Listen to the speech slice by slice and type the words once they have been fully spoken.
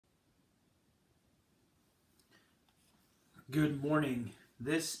Good morning.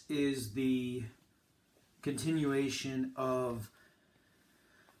 This is the continuation of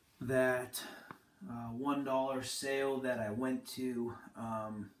that $1 sale that I went to.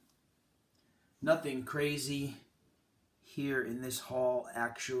 Nothing crazy here in this haul,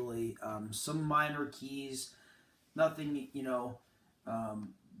 actually. Some minor keys, nothing,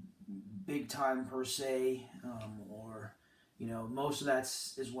 big time per se, or most of that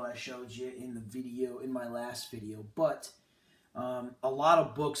is what I showed you in the video, in my last video, but a lot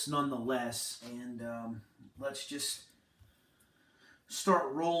of books nonetheless, and let's just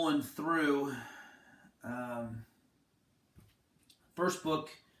start rolling through. First book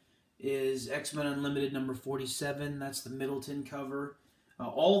is X-Men Unlimited number 47. That's the Middleton cover.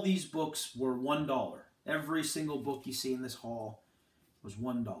 All these books were $1. Every single book you see in this haul was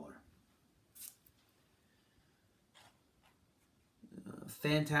 $1.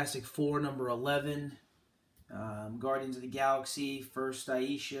 Fantastic Four number 11. Guardians of the Galaxy, first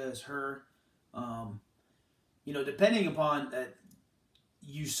Aisha is her. Depending upon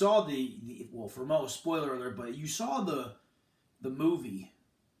you saw well, for most, spoiler alert, but you saw the movie.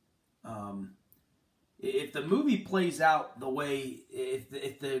 If the movie plays out the way,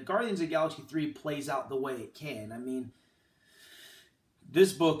 if the Guardians of the Galaxy 3 plays out the way it can, I mean,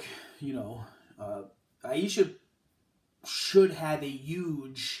 this book, Aisha should have a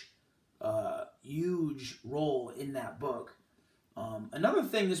huge role in that book. Another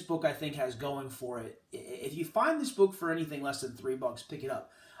thing this book I think has going for it, if you find this book for anything less than $3, pick it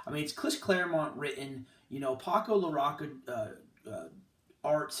up. I mean, it's Chris Claremont written, Paco Larraca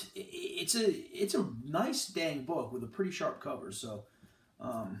art. It's a nice dang book with a pretty sharp cover. So,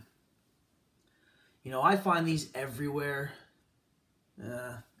 I find these everywhere.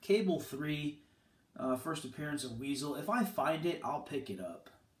 Cable 3, first appearance of Weasel. If I find it, I'll pick it up.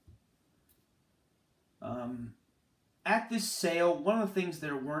 At this sale, one of the things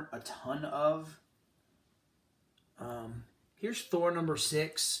there weren't a ton of. Here's Thor number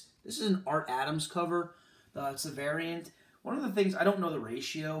 6. This is an Art Adams cover. It's a variant. One of the things, I don't know the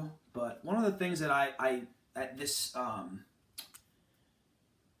ratio, but one of the things that I at this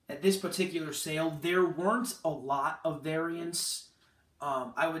particular sale, there weren't a lot of variants.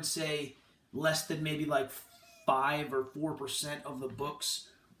 I would say less than maybe like 5 or 4% of the books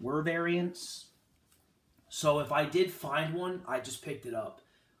were variants. So if I did find one, I just picked it up.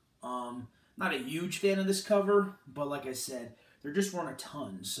 Not a huge fan of this cover, but like I said, there just weren't a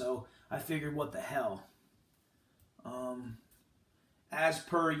ton. So I figured, what the hell. As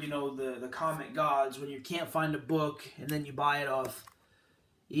per, the comic gods, when you can't find a book and then you buy it off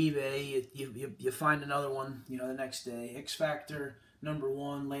eBay, you find another one, the next day. X Factor number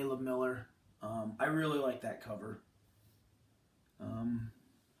 1, Layla Miller. I really like that cover.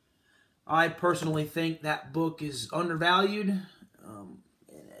 I personally think that book is undervalued.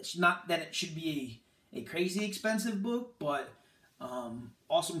 It's not that it should be a crazy expensive book, but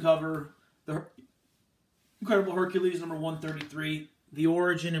awesome cover. The Incredible Hercules number 133. The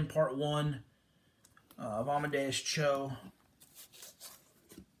origin in part 1 of Amadeus Cho.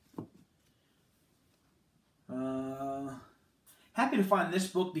 Happy to find this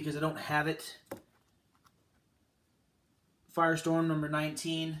book because I don't have it. Firestorm number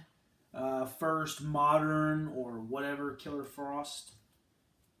 19. First modern or whatever, Killer Frost.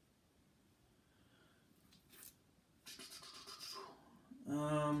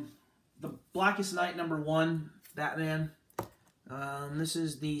 The Blackest Night number 1, Batman. This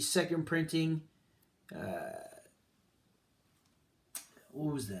is the second printing.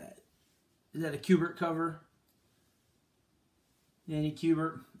 What was that? Is that a Kubert cover? Danny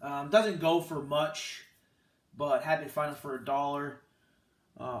Kubert. Doesn't go for much, but happy to find it for $1.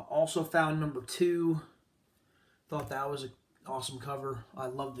 Also found number 2. Thought that was an awesome cover. I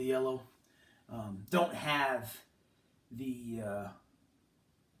love the yellow. Don't have the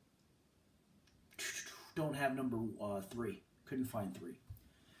don't have number 3. Couldn't find 3.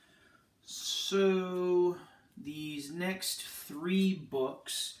 So these next 3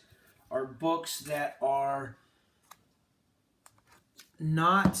 books are books that are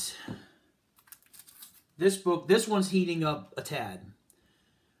not this book. This one's heating up a tad.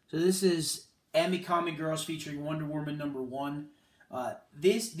 So this is Amikami Girls featuring Wonder Woman number 1.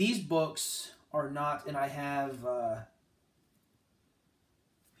 These books are not, and I have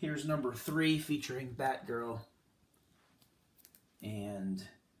here's number 3 featuring Batgirl, and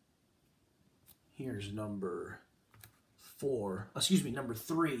here's number 3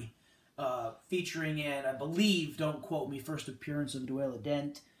 featuring, and I believe, don't quote me, first appearance of Duela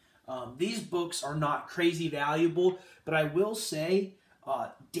Dent. These books are not crazy valuable, but I will say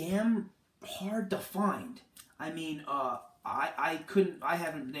damn hard to find. I mean, I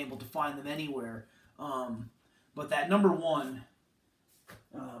haven't been able to find them anywhere. But that number 1,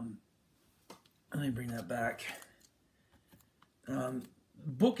 let me bring that back.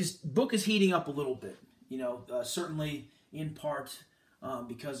 Book is heating up a little bit, you know, certainly in part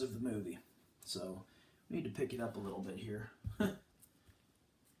because of the movie. So we need to pick it up a little bit here.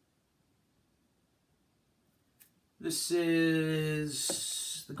 This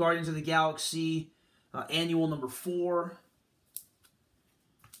is the Guardians of the Galaxy annual number 4.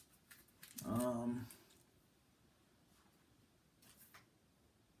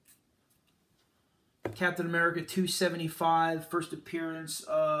 Captain America 275, first appearance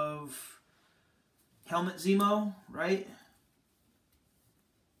of Helmut Zemo, right?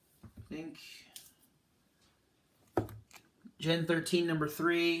 I think. Gen 13 number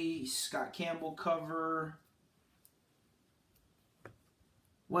 3, Scott Campbell cover.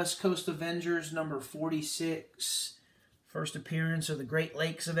 West Coast Avengers number 46, first appearance of the Great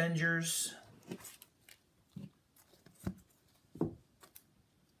Lakes Avengers.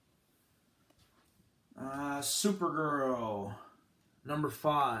 Supergirl number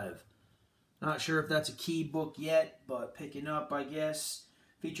 5. Not sure if that's a key book yet, but picking up, I guess.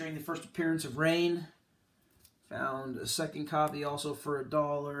 Featuring the first appearance of Rain. Found a second copy also for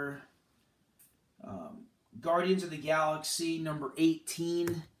 $1. Guardians of the Galaxy number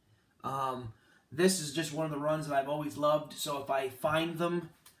 18. This is just one of the runs that I've always loved, so if I find them,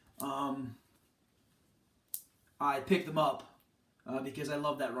 I pick them up because I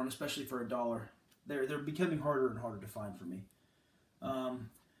love that run, especially for $1. They're becoming harder and harder to find for me.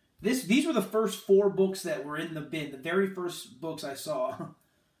 These were the first 4 books that were in the bin, the very first books I saw.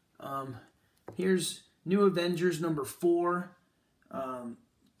 Here's New Avengers number 4.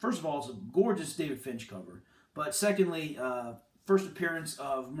 First of all, it's a gorgeous David Finch cover. But secondly, first appearance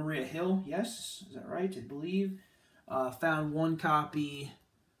of Maria Hill. Yes, is that right? I believe. Found 1 copy,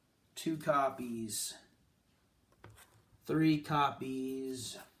 2 copies, 3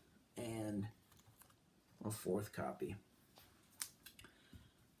 copies, and a 4th copy.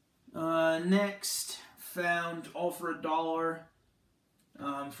 Next, found all for $1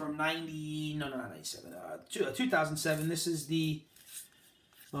 from 2007. This is the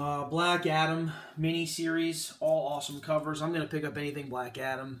Black Adam mini-series. All awesome covers. I'm going to pick up anything Black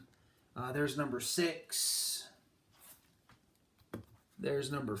Adam. There's number 6.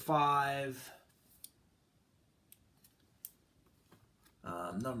 There's number 5.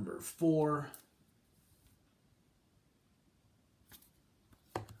 Number 4.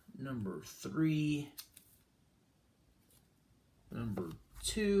 Number 3. Number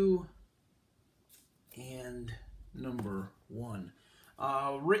 2. And number 1.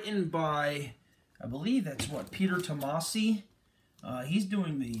 Written by, I believe that's what, Peter Tomasi. He's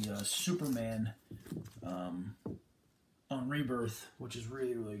doing the Superman on Rebirth, which is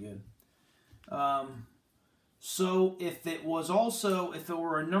really, really good. So if it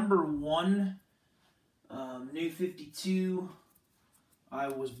were a number 1 New 52, I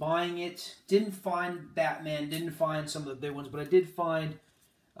was buying it. Didn't find Batman, didn't find some of the big ones, but I did find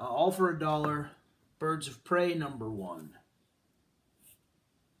all for $1, Birds of Prey number 1.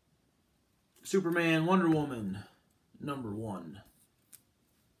 Superman, Wonder Woman, number 1.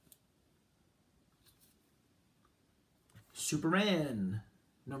 Superman,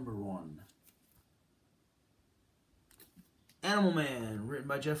 number 1. Animal Man, written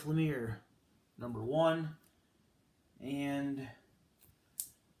by Jeff Lemire, number 1. And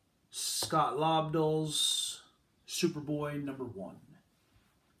Scott Lobdell's Superboy, number 1.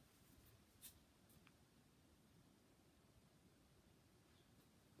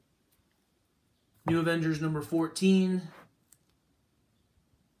 New Avengers number 14.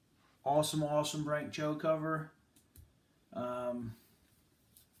 Awesome, awesome Frank Cho cover.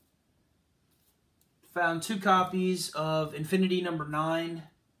 Found 2 copies of Infinity number 9.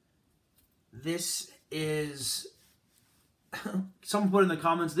 This is... Someone put in the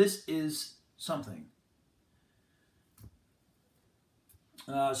comments, this is something.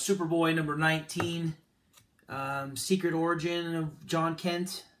 Superboy number 19. Secret Origin of John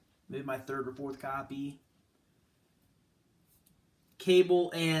Kent. Maybe my 3rd or 4th copy.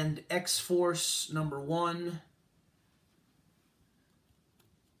 Cable and X-Force number 1.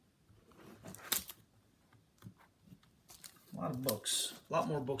 A lot of books. A lot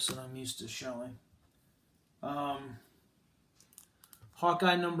more books than I'm used to showing.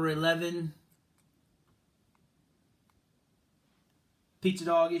 Hawkeye number 11. Pizza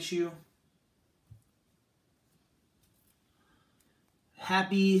Dog issue.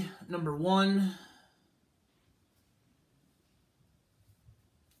 Happy number 1.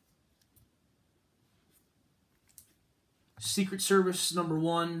 Secret Service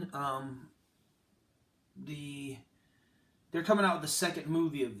 #1. They're coming out with the second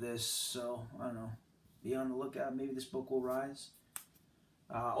movie of this, so I don't know. Be on the lookout. Maybe this book will rise.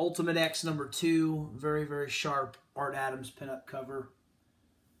 Ultimate X #2. Very, very sharp Art Adams pinup cover.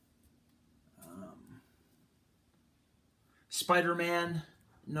 Spider-Man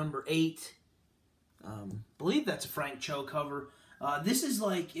 #8. Believe that's a Frank Cho cover. This is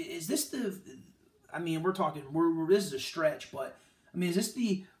like, is this the? I mean, we're talking. This is a stretch, but I mean, is this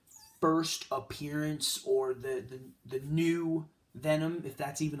the first appearance or the new Venom, if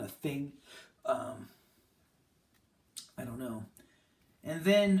that's even a thing? I don't know. And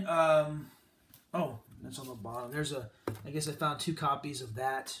then, oh, that's on the bottom. There's I guess I found 2 copies of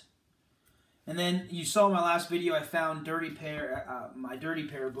that. And then you saw in my last video, I found my Dirty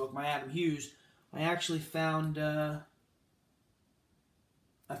Pair book, my Adam Hughes. I actually found, the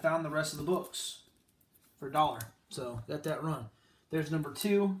rest of the books for $1. So, got that run. There's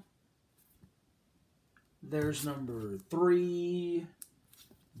 #2. There's #3.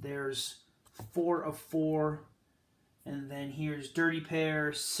 There's 4 of 4. And then here's Dirty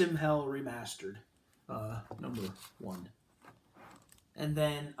Pair, Simhell Remastered, #1. And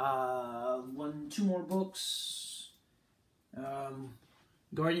then 2 more books.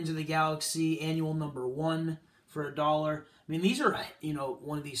 Guardians of the Galaxy Annual #1 for $1. I mean, these are,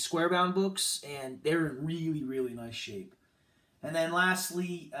 one of these square-bound books, and they're in really, really nice shape. And then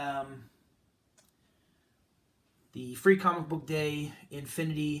lastly, the Free Comic Book Day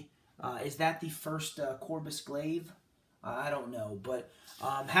Infinity. Is that the first Corvus Glaive? I don't know, but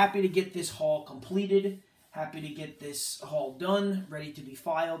I'm happy to get this haul completed. Happy to get this haul done, ready to be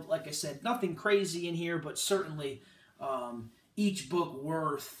filed. Like I said, nothing crazy in here, but certainly each book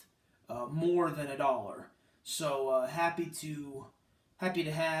worth more than $1. So happy to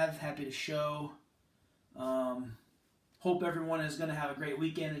show. Hope everyone is going to have a great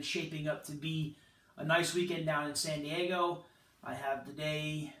weekend. It's shaping up to be a nice weekend down in San Diego. I have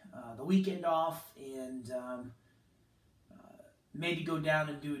the weekend off, and maybe go down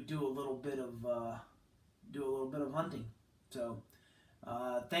and do a little bit of hunting. So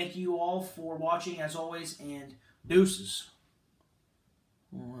thank you all for watching as always, and deuces.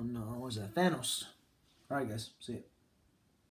 Oh no, what was that? Thanos. All right, guys. See ya.